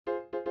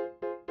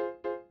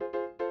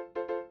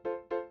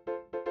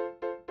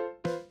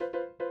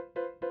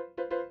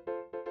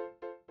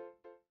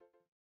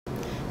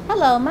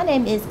Hello, my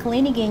name is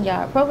Kalini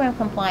Ginyard, Program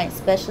Compliance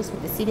Specialist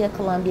with the City of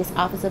Columbia's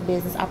Office of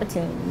Business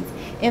Opportunities,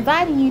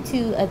 inviting you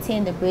to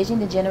attend the Bridging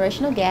the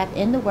Generational Gap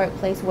in the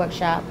Workplace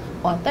workshop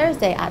on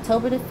Thursday,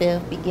 October the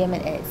 5th,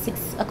 beginning at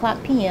 6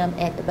 o'clock p.m.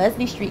 at the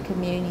Busby Street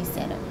Community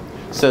Center.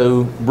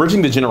 So,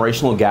 Bridging the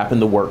Generational Gap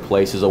in the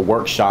Workplace is a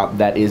workshop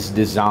that is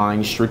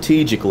designed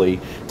strategically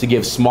to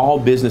give small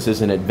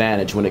businesses an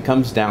advantage when it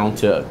comes down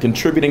to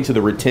contributing to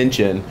the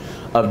retention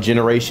of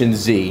Generation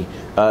Z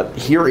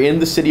here in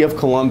the city of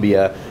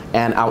Columbia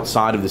and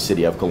outside of the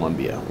city of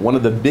Columbia. One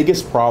of the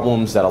biggest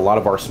problems that a lot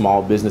of our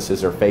small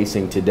businesses are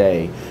facing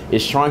today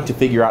is trying to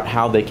figure out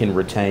how they can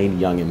retain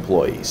young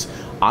employees.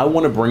 I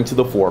want to bring to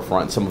the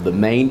forefront some of the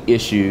main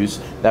issues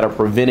that are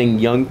preventing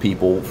young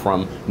people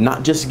from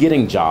not just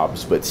getting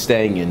jobs, but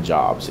staying in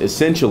jobs,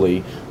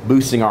 essentially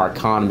boosting our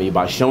economy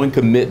by showing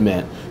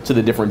commitment to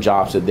the different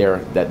jobs that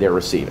they're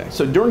receiving.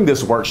 So during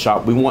this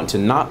workshop, we want to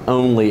not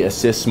only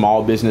assist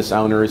small business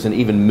owners and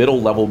even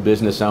middle-level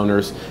business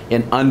owners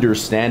in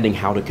understanding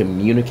how to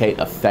communicate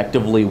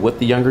effectively with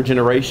the younger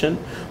generation,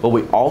 but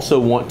we also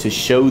want to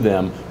show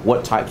them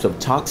what types of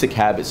toxic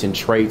habits and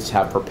traits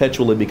have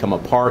perpetually become a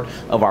part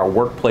of our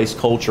workplace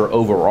culture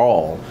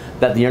overall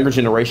that the younger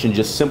generation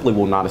just simply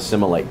will not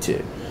assimilate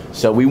to.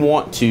 So we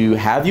want to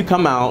have you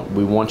come out.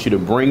 We want you to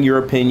bring your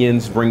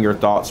opinions, bring your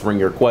thoughts, bring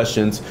your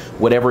questions,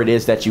 whatever it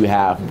is that you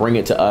have, bring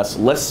it to us.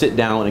 Let's sit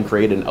down and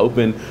create an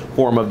open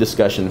forum of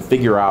discussion,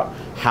 figure out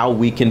how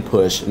we can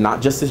push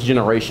not just this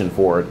generation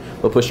forward,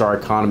 but push our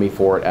economy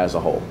forward as a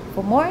whole.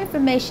 For more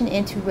information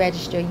and to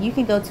register, you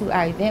can go to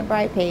our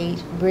Eventbrite page,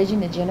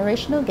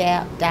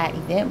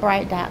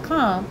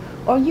 bridgingthegenerationalgap.eventbrite.com,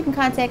 or you can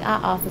contact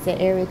our office at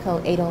area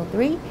code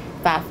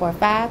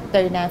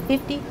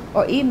 803-545-3950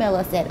 or email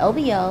us at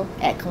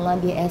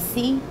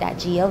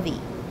obo@columbiasc.gov.